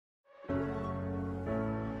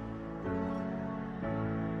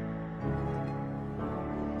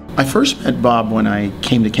I first met Bob when I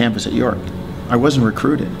came to campus at York. I wasn't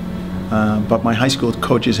recruited, but my high school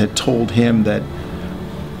coaches had told him that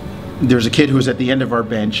there's a kid who's at the end of our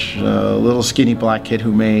bench, a little skinny black kid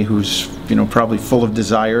who's probably full of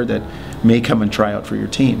desire, that may come and try out for your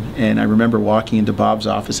team. And I remember walking into Bob's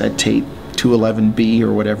office at Tate, 211B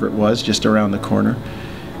or whatever it was, just around the corner.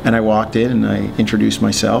 And I walked in and I introduced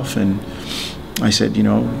myself and I said,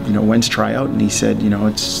 when's tryout? And he said,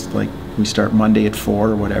 it's like we start Monday at 4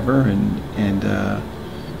 or whatever. And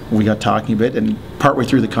we got talking a bit, and partway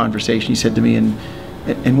through the conversation he said to me,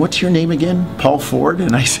 and what's your name again? Paul Ford?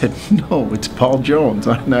 And I said, no, it's Paul Jones.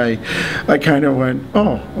 And I kind of went,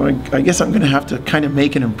 oh, well, I guess I'm going to have to kind of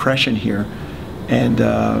make an impression here. And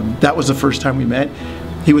that was the first time we met.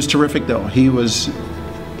 He was terrific though.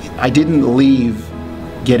 I didn't leave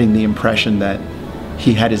getting the impression that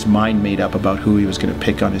he had his mind made up about who he was going to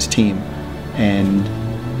pick on his team. And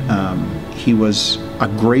he was a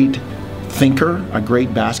great thinker, a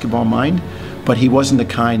great basketball mind, but he wasn't the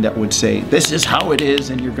kind that would say, this is how it is,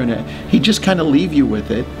 and you're gonna, he'd just kind of leave you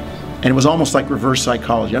with it. And it was almost like reverse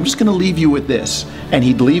psychology. I'm just gonna leave you with this. And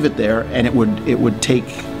he'd leave it there, and it would take,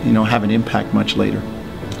 have an impact much later.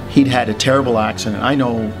 He'd had a terrible accident. I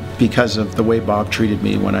know because of the way Bob treated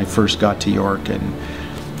me when I first got to York, and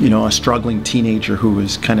a struggling teenager who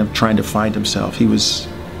was kind of trying to find himself. He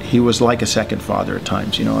was like a second father at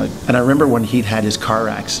times, And I remember when he'd had his car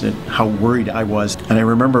accident, how worried I was. And I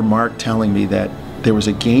remember Mark telling me that there was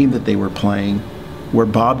a game that they were playing where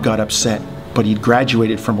Bob got upset, but he'd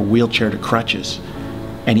graduated from a wheelchair to crutches.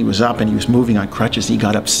 And he was up and he was moving on crutches. And he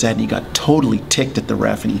got upset and he got totally ticked at the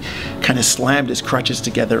ref, and he kind of slammed his crutches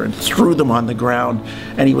together and threw them on the ground.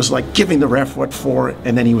 And he was like giving the ref what for,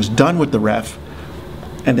 and then he was done with the ref.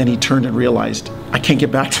 And then he turned and realized, I can't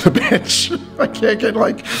get back to the bench. I can't get,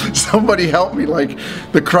 somebody help me.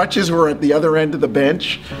 The crutches were at the other end of the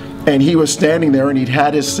bench, and he was standing there and he'd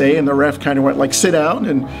had his say, and the ref kind of went sit down,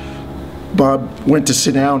 and Bob went to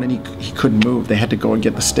sit down and he couldn't move. They had to go and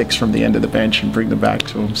get the sticks from the end of the bench and bring them back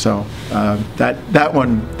to him. So that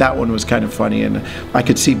one was kind of funny, and I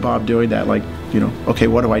could see Bob doing that, okay,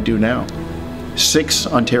 what do I do now? 6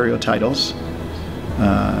 Ontario titles.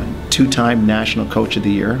 2-time National Coach of the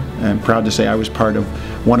Year. I'm proud to say I was part of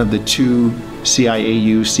one of the 2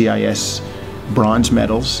 CIAU, CIS bronze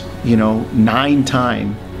medals.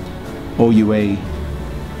 9-time OUAA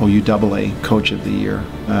Coach of the Year.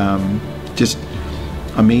 Just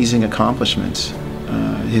amazing accomplishments.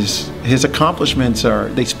 His accomplishments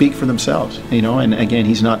they speak for themselves. And again,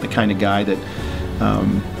 he's not the kind of guy that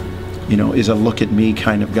is a look at me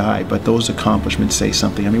kind of guy, but those accomplishments say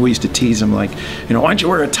something. I mean, we used to tease him why don't you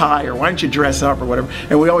wear a tie, or why don't you dress up, or whatever.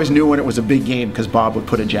 And we always knew when it was a big game because Bob would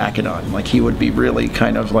put a jacket on. He would be really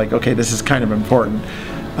kind of okay, this is kind of important.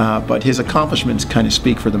 But his accomplishments kind of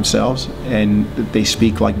speak for themselves, and they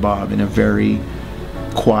speak like Bob in a very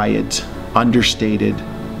quiet, understated,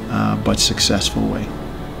 but successful way.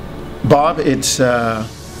 Bob, it's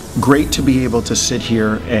great to be able to sit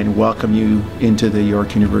here and welcome you into the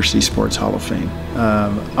York University Sports Hall of Fame.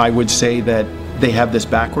 I would say that they have this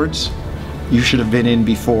backwards. You should have been in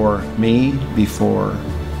before me, before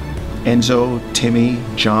Enzo, Timmy,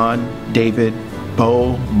 John, David,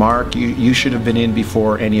 Bo, Mark. You should have been in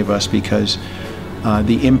before any of us, because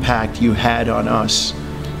the impact you had on us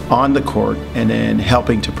on the court, and then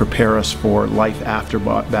helping to prepare us for life after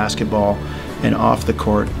basketball and off the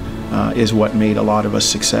court, is what made a lot of us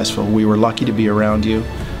successful. We were lucky to be around you,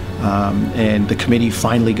 and the committee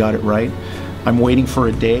finally got it right. I'm waiting for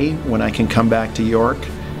a day when I can come back to York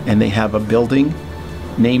and they have a building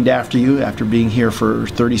named after you, after being here for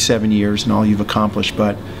 37 years and all you've accomplished.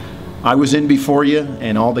 But I was in before you,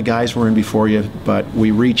 and all the guys were in before you, but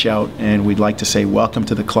we reach out and we'd like to say welcome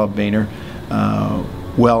to the club, Bainer.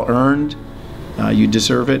 Well earned, you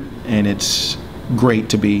deserve it, and it's great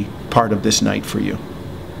to be part of this night for you.